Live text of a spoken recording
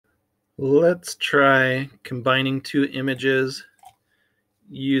Let's try combining two images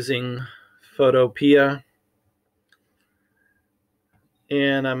using Photopea.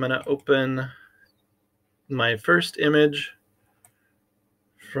 And I'm going to open my first image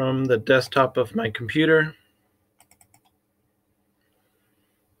from the desktop of my computer.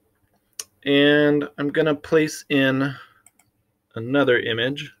 And I'm going to place in another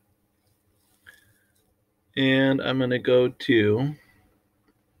image. And I'm going to go to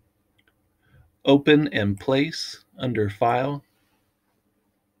Open and Place under File.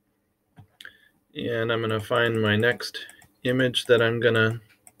 And I'm going to find my next image that I'm going to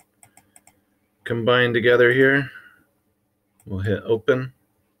combine together here. We'll hit Open.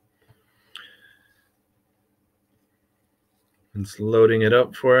 It's loading it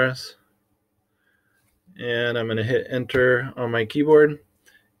up for us. And I'm going to hit Enter on my keyboard.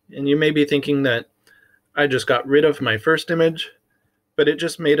 And you may be thinking that I just got rid of my first image, but it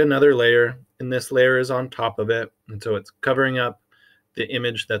just made another layer, and this layer is on top of it, and so it's covering up the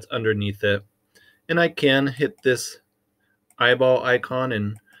image that's underneath it. And I can hit this eyeball icon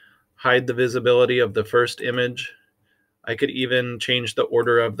and hide the visibility of the first image. I could even change the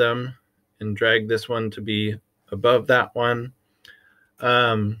order of them and drag this one to be above that one. So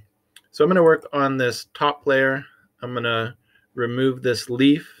I'm going to work on this top layer. I'm going to remove this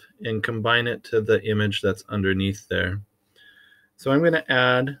leaf and combine it to the image that's underneath there. So I'm going to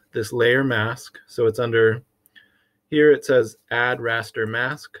add this layer mask. So it's under here, it says add raster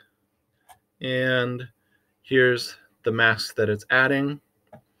mask. And here's the mask that it's adding.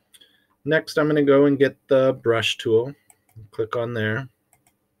 Next, I'm going to go and get the brush tool. Click on there.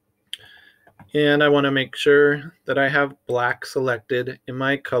 And I want to make sure that I have black selected in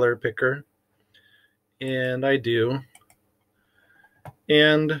my color picker. And I do.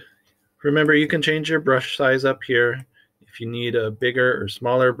 And remember, you can change your brush size up here if you need a bigger or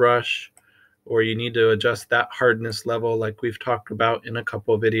smaller brush, or you need to adjust that hardness level like we've talked about in a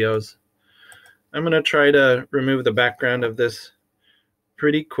couple of videos. I'm going to try to remove the background of this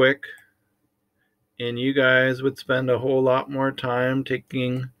pretty quick, and you guys would spend a whole lot more time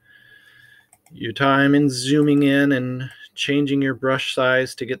taking your time and zooming in and changing your brush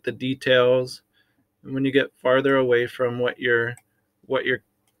size to get the details. And when you get farther away from what you're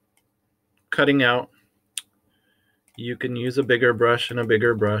cutting out, you can use a bigger brush and a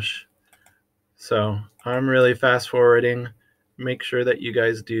bigger brush. So I'm really fast forwarding. Make sure that you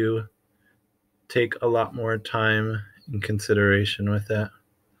guys do take a lot more time and consideration with that.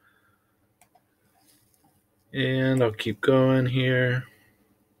 And I'll keep going here.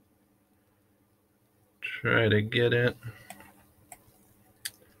 Try to get it.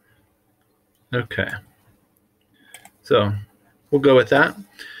 Okay. So we'll go with that. And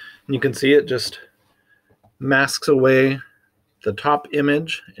you can see it just masks away the top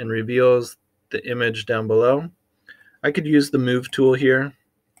image and reveals the image down below. I could use the move tool here,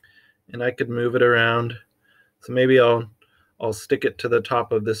 and I could move it around. So maybe I'll stick it to the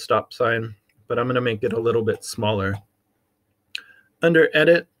top of this stop sign, but I'm going to make it a little bit smaller. Under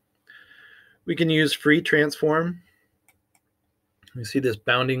Edit, we can use Free Transform. You see this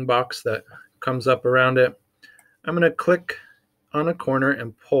bounding box that comes up around it. I'm going to click on a corner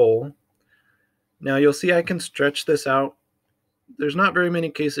and pull. Now you'll see I can stretch this out. There's not very many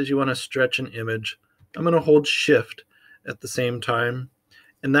cases you want to stretch an image. I'm going to hold Shift at the same time,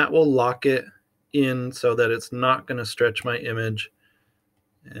 and that will lock it in so that it's not going to stretch my image.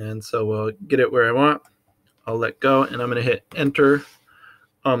 And so we'll get it where I want. I'll let go, and I'm going to hit Enter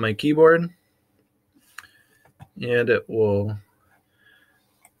on my keyboard, and it will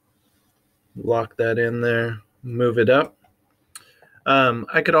lock that in there, move it up.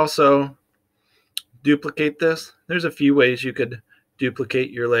 I could also duplicate this. There's a few ways you could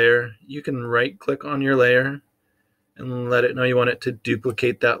duplicate your layer. You can right click on your layer and let it know you want it to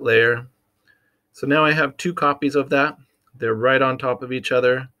duplicate that layer. So now I have two copies of that. They're right on top of each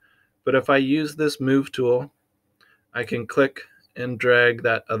other. But if I use this move tool, I can click and drag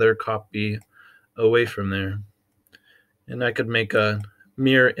that other copy away from there. And I could make a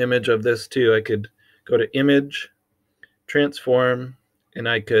mirror image of this too. I could go to Image, Transform, and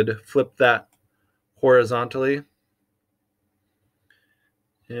I could flip that horizontally.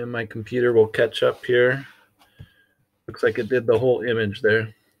 And my computer will catch up here. Looks like it did the whole image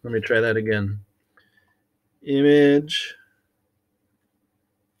there. Let me try that again. Image,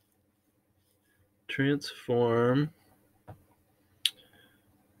 Transform.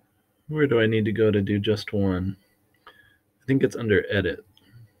 Where do I need to go to do just one? I think it's under Edit.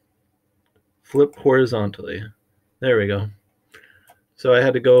 Flip horizontally. There we go. So I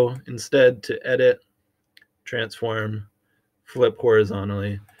had to go instead to Edit, Transform, Flip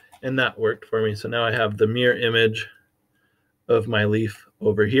horizontally. And that worked for me. So now I have the mirror image of my leaf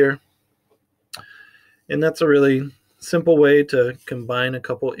over here. And that's a really simple way to combine a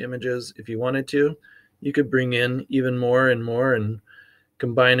couple images if you wanted to. You could bring in even more and more and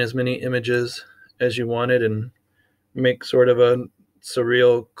combine as many images as you wanted and make sort of a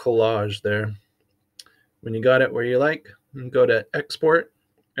surreal collage there. When you got it where you like, you can go to export,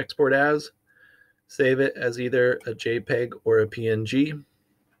 export as, save it as either a JPEG or a PNG.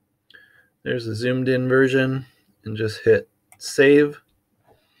 There's a zoomed in version, and just hit save.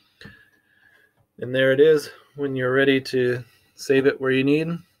 And there it is when you're ready to save it where you need.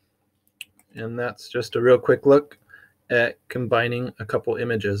 And that's just a real quick look at combining a couple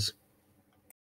images.